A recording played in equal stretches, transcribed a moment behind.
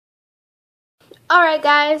Alright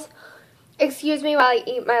guys, excuse me while I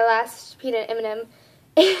eat my last peanut M&M.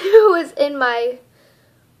 It was in my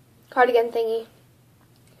cardigan thingy.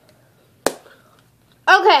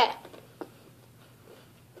 Okay.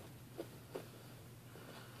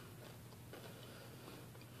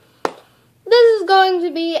 This is going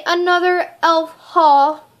to be another e.l.f.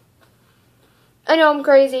 haul. I know I'm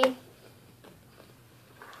crazy.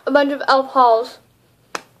 A bunch of e.l.f. hauls.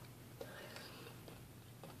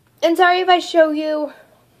 And sorry if I show you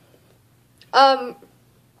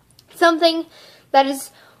something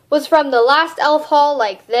that was from the last e.l.f. haul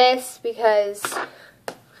like this, because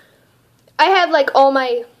I have like all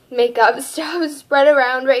my makeup stuff spread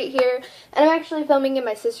around right here, and I'm actually filming in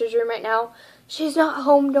my sister's room right now. She's not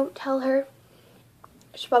home, don't tell her.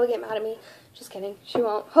 She'll probably get mad at me. Just kidding, she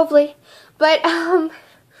won't, hopefully. But so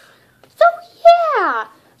yeah.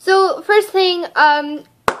 So first thing,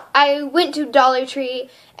 I went to Dollar Tree,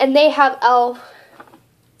 and they have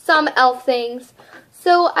some e.l.f. things.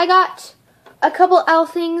 So I got a couple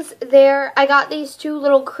e.l.f. things there. I got these two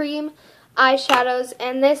little cream eyeshadows,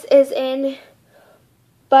 and this is in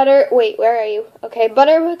butter, wait, where are you? Okay,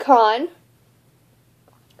 butter pecan.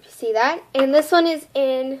 See that? And this one is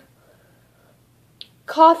in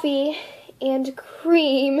coffee and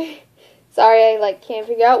cream. Sorry, I can't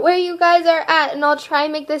figure out where you guys are at, and I'll try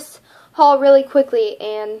and make this haul really quickly.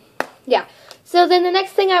 And yeah, so then the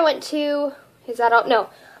next thing I went to, is that all? No,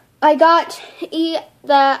 I got the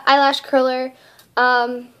eyelash curler.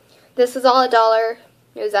 This was all $1.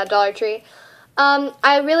 It was at Dollar Tree.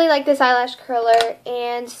 I really like this eyelash curler,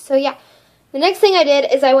 and so yeah, the next thing I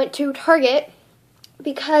did is I went to Target,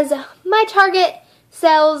 because my Target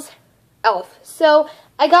sells e.l.f. So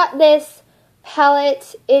I got this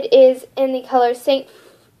palette. It is in the color Saint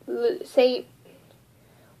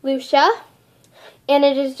Lucia, and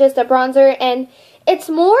it is just a bronzer, and it's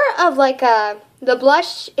more of like the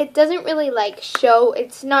blush. It doesn't really show,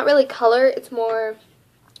 it's not really color, it's more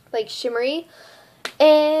like shimmery.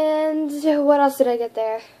 And what else did I get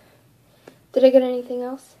there? Did I get anything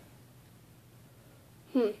else?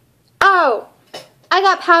 Oh, I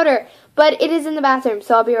got powder, but it is in the bathroom,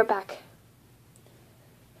 so I'll be right back.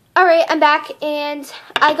 Alright, I'm back, and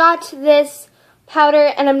I got this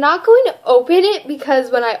powder, and I'm not going to open it,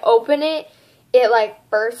 because when I open it, it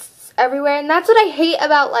bursts everywhere, and that's what I hate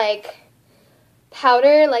about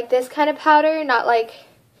powder, this kind of powder, not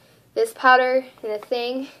this powder in a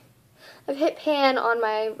thing. I've hit pan on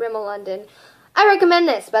my Rimmel London. I recommend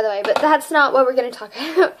this, by the way, but that's not what we're going to talk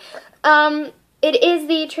about. It is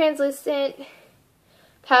the translucent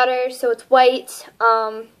powder, so it's white.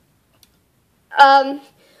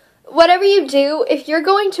 Whatever you do, if you're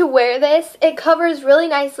going to wear this, it covers really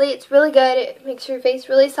nicely. It's really good. It makes your face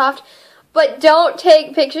really soft. But don't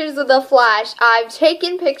take pictures with the flash. I've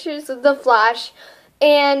taken pictures with the flash,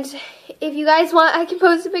 and if you guys want, I can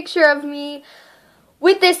post a picture of me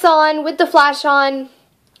with this on, with the flash on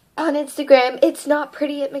Instagram. It's not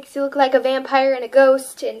pretty. It makes you look like a vampire and a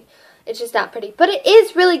ghost, and it's just not pretty. But it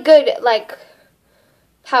is really good,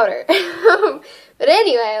 powder. But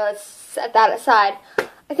anyway, let's set that aside.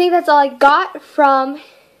 I think that's all I got from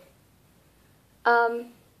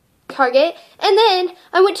Target. And then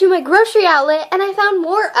I went to my grocery outlet, and I found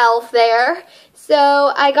more e.l.f. there.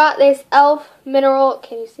 So I got this e.l.f. mineral,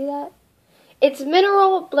 can you see that? It's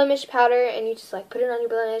mineral blemish powder, and you just put it on your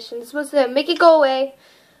blemish, and it's supposed to make it go away.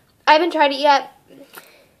 I haven't tried it yet.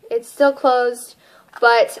 It's still closed,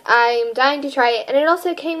 but I'm dying to try it. And it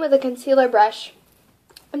also came with a concealer brush.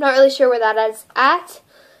 I'm not really sure where that is at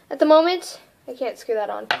the moment. I can't screw that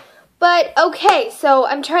on. But okay, so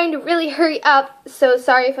I'm trying to really hurry up, so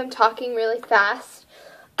sorry if I'm talking really fast.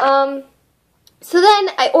 So then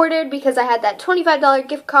I ordered, because I had that $25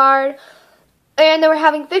 gift card, and they were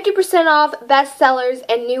having 50% off bestsellers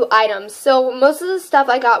and new items. So most of the stuff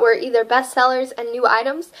I got were either bestsellers and new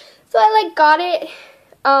items. So I got it.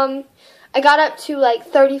 I got up to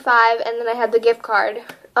 35, and then I had the gift card.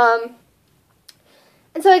 And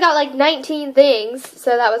so I got 19 things,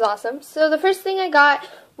 so that was awesome. So the first thing I got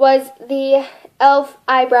was the e.l.f.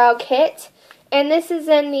 eyebrow kit, and this is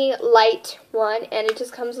in the light one, and it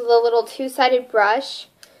just comes with a little two-sided brush,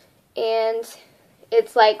 and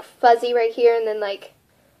it's fuzzy right here, and then I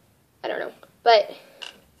don't know, but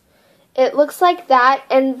it looks like that.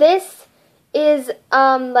 And this is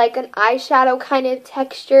an eyeshadow kind of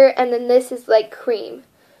texture, and then this is cream.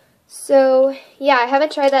 So yeah, I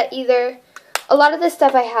haven't tried that either. A lot of this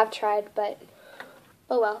stuff I have tried, but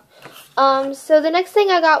oh well. So the next thing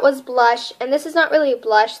I got was blush, and this is not really a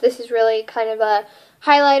blush. This is really kind of a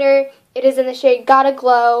highlighter. It is in the shade Gotta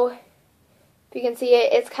Glow, If you can see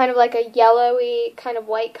it, it's kind of like a yellowy kind of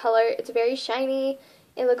white color. It's very shiny.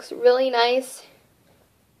 It looks really nice.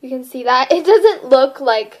 You can see that. It doesn't look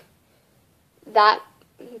like that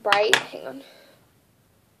bright. Hang on.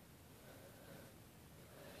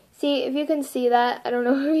 See, if you can see that. I don't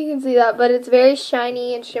know if you can see that, but it's very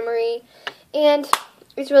shiny and shimmery. And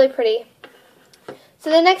it's really pretty. So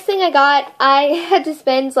the next thing I got, I had to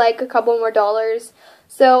spend like a couple more dollars.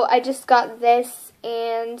 So I just got this.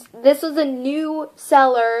 And this was a new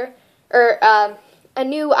seller, or a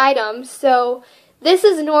new item. So these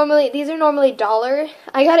are normally $1.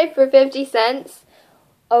 I got it for 50 cents.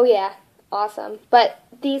 Oh yeah, awesome. But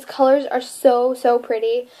these colors are so, so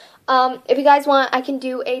pretty. If you guys want, I can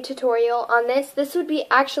do a tutorial on this. This would be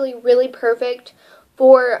actually really perfect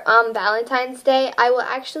for Valentine's Day. I will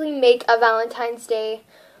actually make a Valentine's Day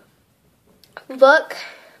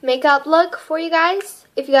makeup look for you guys,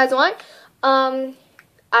 if you guys want.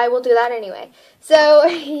 I will do that anyway. So,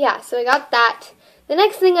 yeah, so I got that. The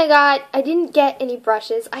next thing I got, I didn't get any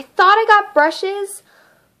brushes. I thought I got brushes,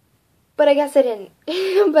 but I guess I didn't.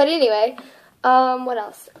 But anyway, what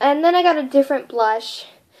else? And then I got a different blush.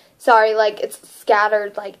 Sorry, like, it's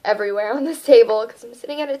scattered, like, everywhere on this table, because I'm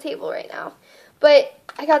sitting at a table right now. But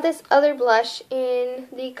I got this other blush in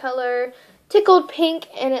the color Tickled Pink,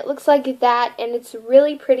 and it looks like that, and it's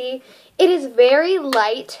really pretty. It is very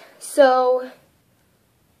light, so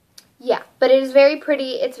yeah, but it is very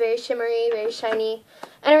pretty. It's very shimmery, very shiny,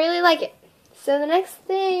 and I really like it. So the next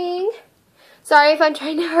thing, sorry if I'm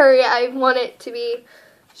trying to hurry, I want it to be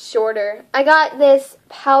shorter. I got this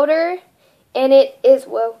powder, and it is,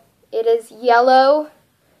 whoa, it is yellow,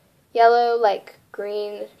 like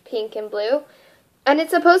green, pink, and blue. And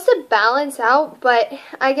it's supposed to balance out, but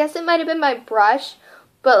I guess it might have been my brush,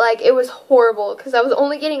 but like it was horrible because I was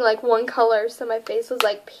only getting like one color, so my face was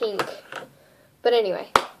like pink. But anyway,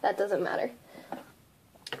 that doesn't matter.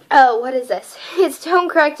 Oh, what is this? It's tone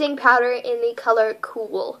correcting powder in the color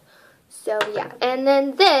Cool. So yeah, and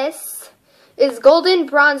then this is golden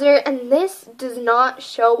bronzer, and this does not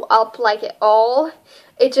show up like at all.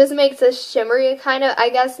 It just makes a shimmery kind of,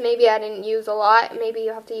 I guess maybe I didn't use a lot. Maybe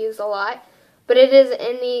you have to use a lot. But it is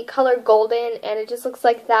in the color golden, and it just looks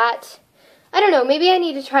like that. I don't know, maybe I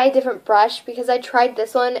need to try a different brush because I tried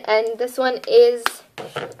this one, and this one is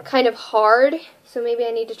kind of hard. So maybe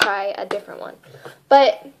I need to try a different one.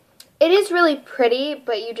 But it is really pretty,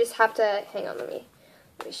 but you just have to, hang on, let me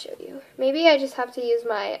show you. Maybe I just have to use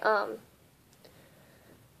my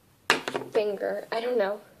finger. I don't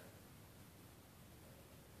know.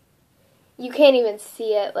 You can't even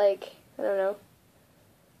see it, like, I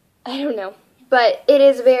don't know. But it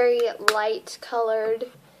is very light colored,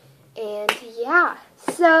 and yeah.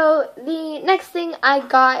 So the next thing I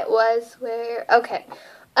got was we're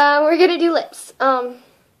gonna do lips. I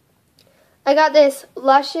got this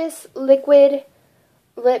Luscious liquid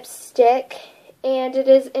lipstick, and it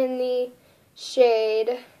is in the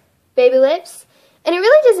shade Baby Lips, and it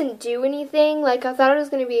really doesn't do anything. Like, I thought it was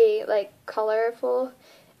gonna be like colorful,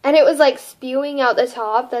 and it was like spewing out the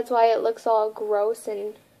top. That's why it looks all gross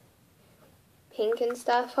and pink and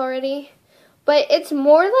stuff already. But it's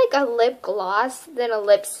more like a lip gloss than a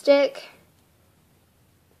lipstick.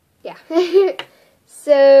 Yeah.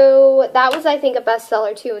 So that was, I think, a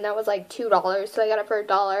bestseller too, and that was like $2, so I got it for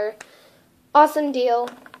 $1. Awesome deal.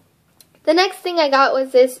 The next thing I got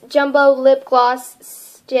was this jumbo lip gloss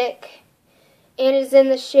stick, and it is in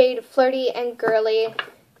the shade Flirty and Girly.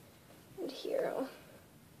 And here, I'll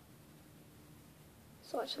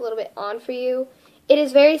swatch a little bit on for you. It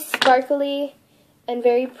is very sparkly and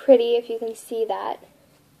very pretty, if you can see that.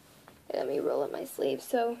 Let me roll up my sleeve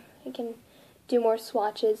so I can do more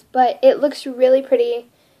swatches. But it looks really pretty.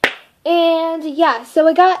 And yeah, so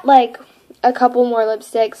I got like a couple more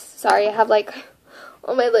lipsticks. Sorry, I have like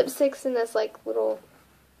all my lipsticks in this like little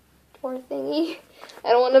pour thingy.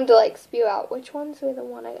 I don't want them to like spew out. Which ones are the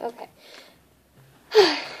one okay.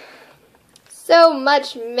 So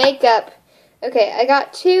much makeup. Okay, I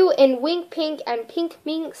got two in Wink Pink and Pink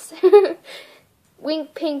Minx.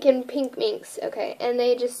 Wink Pink and Pink Minx. Okay, and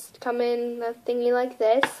they just come in a thingy like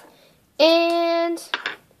this. And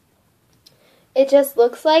it just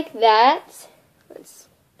looks like that. Let's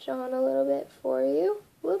draw on a little bit for you.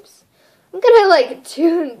 Whoops. I'm gonna like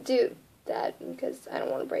do that because I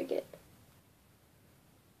don't want to break it.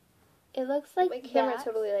 It looks like my camera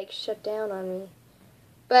totally like shut down on me.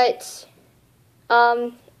 But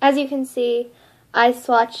as you can see, I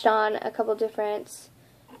swatched on a couple different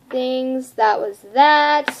things. That was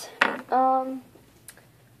that. I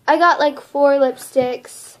got like 4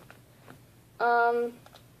 lipsticks.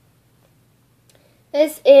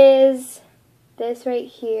 This is this right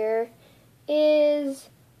here, is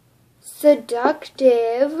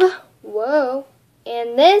Seductive. Whoa.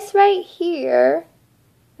 And this right here,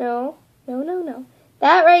 no.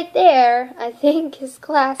 That right there, I think, is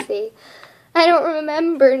Classy. I don't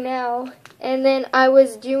remember now. And then I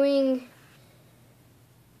was doing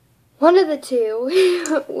one of the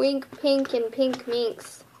two, Wink Pink and Pink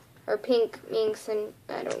Minx, or Pink Minx and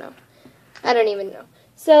I don't know. I don't even know.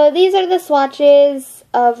 So these are the swatches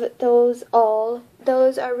of those all.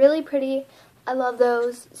 Those are really pretty. I love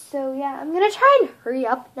those. So yeah, I'm going to try and hurry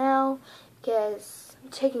up now because I'm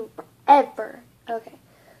taking forever. Okay.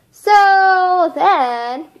 So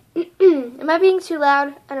then, am I being too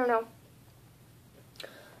loud? I don't know.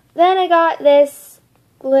 Then I got this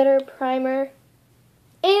glitter primer.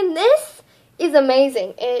 And this is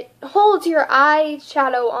amazing. It holds your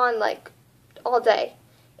eyeshadow on like all day.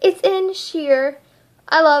 It's in sheer.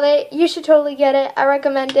 I love it. You should totally get it. I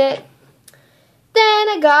recommend it. Then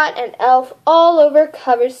I got an e.l.f. all over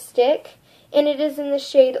cover stick. And it is in the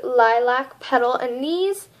shade Lilac Petal. And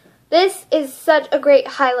this is such a great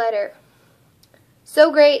highlighter.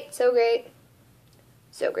 So great, so great,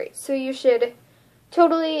 so great. So you should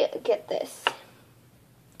totally get this.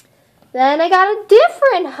 Then I got a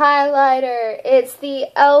different highlighter. It's the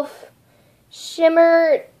e.l.f.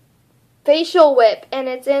 Shimmer Facial Whip. And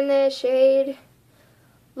it's in the shade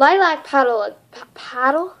Lilac Petal.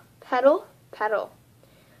 Petal.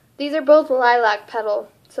 These are both Lilac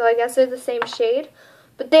Petal. So I guess they're the same shade.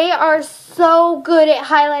 But they are so good at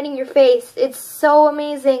highlighting your face. It's so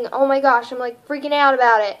amazing. Oh my gosh, I'm like freaking out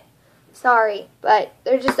about it. Sorry, but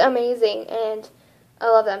they're just amazing and I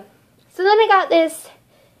love them. So then I got this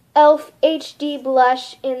e.l.f. HD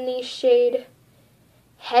blush in the shade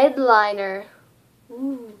Headliner.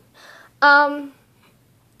 Ooh. And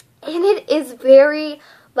it is very,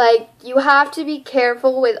 like, you have to be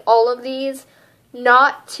careful with all of these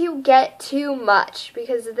not to get too much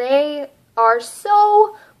because they are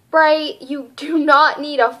so bright. You do not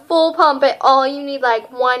need a full pump at all. You need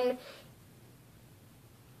like 1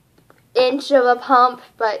 inch of a pump,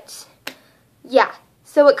 but yeah.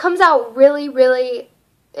 So it comes out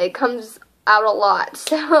it comes out a lot.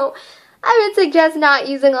 So I would suggest not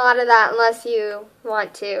using a lot of that unless you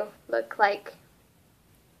want to look like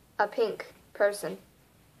a pink person.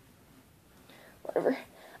 Whatever.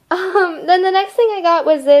 Then the next thing I got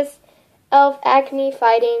was this e.l.f. Acne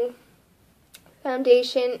Fighting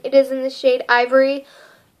Foundation. It is in the shade Ivory.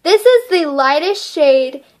 This is the lightest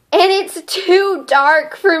shade and it's too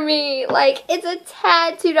dark for me. Like, it's a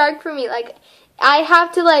tad too dark for me. Like, I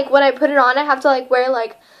have to, like, when I put it on, I have to, like, wear,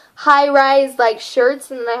 like, high-rise, like,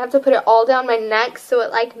 shirts and then I have to put it all down my neck so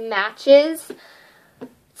it, like, matches.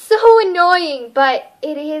 So annoying, but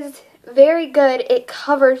it is very good. It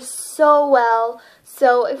covers so well.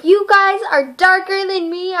 So if you guys are darker than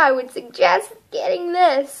me, I would suggest getting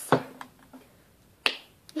this.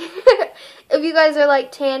 If you guys are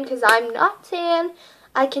like tan, because I'm not tan,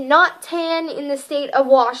 I cannot tan in the state of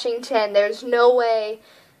Washington. There's no way.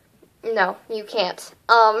 No, you can't.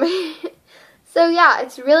 So yeah,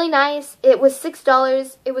 it's really nice. It was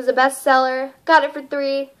 $6. It was a bestseller. Got it for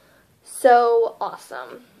 $3. So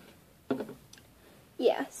awesome.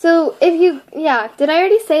 Yeah, so if you, did I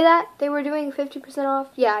already say that? They were doing 50% off?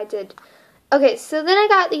 Yeah, I did. Okay, so then I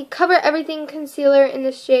got the Cover Everything Concealer in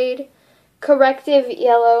the shade Corrective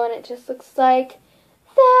Yellow, and it just looks like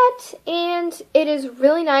that. And it is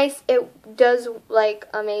really nice. It does, like,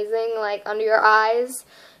 amazing, like, under your eyes.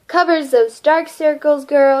 Covers those dark circles,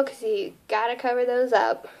 girl, because you gotta cover those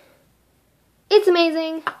up. It's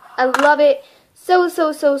amazing. I love it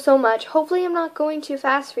so much. Hopefully I'm not going too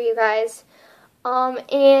fast for you guys.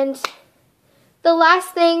 And the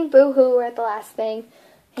last thing, boo-hoo, we're at the last thing.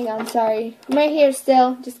 Hang on, sorry. I'm right here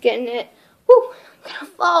still, just getting it. Woo, I'm gonna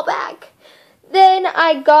fall back. Then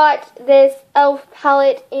I got this e.l.f.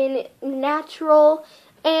 palette in Natural,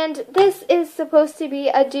 and this is supposed to be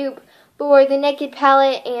a dupe for the Naked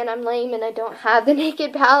palette, and I'm lame and I don't have the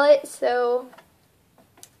Naked palette, so,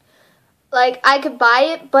 like, I could buy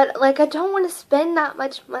it, but, like, I don't want to spend that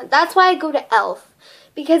much money. That's why I go to e.l.f.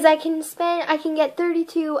 Because I can get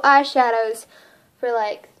 32 eyeshadows for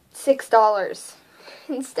like $6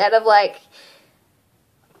 instead of like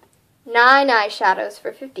 9 eyeshadows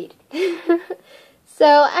for $50.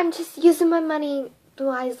 So I'm just using my money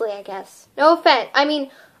wisely, I guess. No offense. I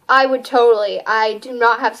mean, I do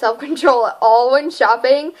not have self-control at all when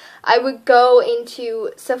shopping. I would go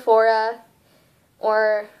into Sephora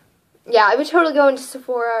or, yeah, I would totally go into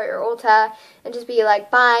Sephora or Ulta and just be, like,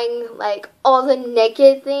 buying, like, all the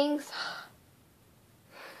Naked things.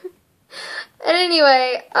 And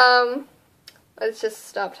anyway, let's just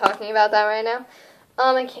stop talking about that right now.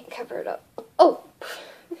 I can't cover it up. Oh,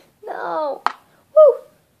 no. Woo!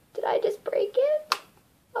 Did I just break it?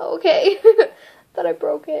 Oh, okay. Thought I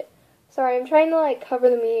broke it. Sorry, I'm trying to like cover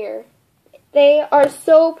the mirror. They are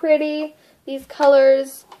so pretty. These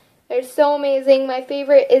colors, they're so amazing. My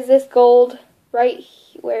favorite is this gold right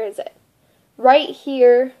where is it? Right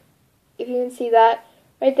here, if you can see that.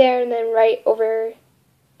 Right there and then right over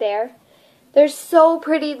there. They're so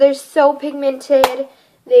pretty. They're so pigmented.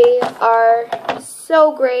 They are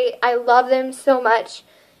so great. I love them so much.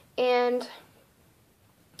 And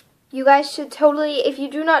you guys should totally, if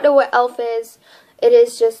you do not know what e.l.f. is, it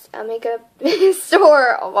is just a makeup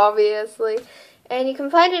store, obviously. And you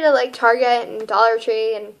can find it at like Target and Dollar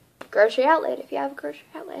Tree and Grocery Outlet if you have a grocery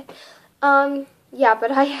outlet. Yeah,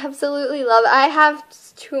 but I absolutely love it. I have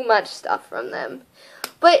too much stuff from them.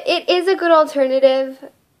 But it is a good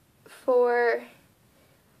alternative for,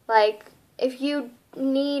 like, if you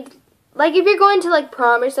need, like, if you're going to, like,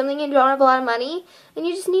 prom or something and you don't have a lot of money and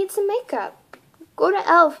you just need some makeup, go to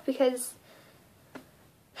e.l.f. because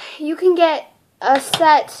you can get a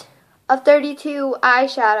set of 32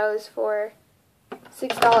 eyeshadows for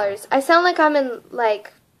 $6. I sound like I'm in,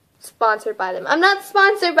 like, sponsored by them. I'm not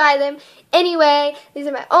sponsored by them. Anyway, these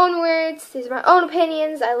are my own words. These are my own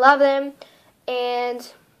opinions. I love them.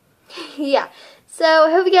 And, yeah. So,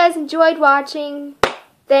 I hope you guys enjoyed watching.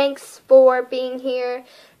 Thanks for being here.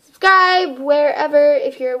 Subscribe wherever.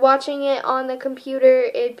 If you're watching it on the computer,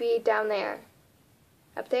 it'd be down there.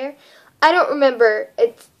 Up there? I don't remember.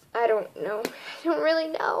 I don't know. I don't really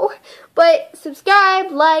know. But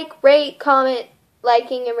subscribe, like, rate, comment.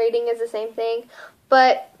 Liking and rating is the same thing.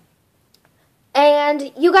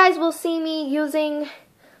 And you guys will see me using,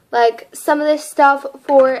 like, some of this stuff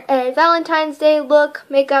for a Valentine's Day look,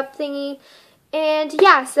 makeup thingy. And,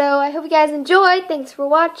 yeah, so I hope you guys enjoyed. Thanks for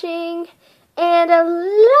watching. And I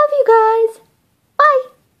love you guys. Bye.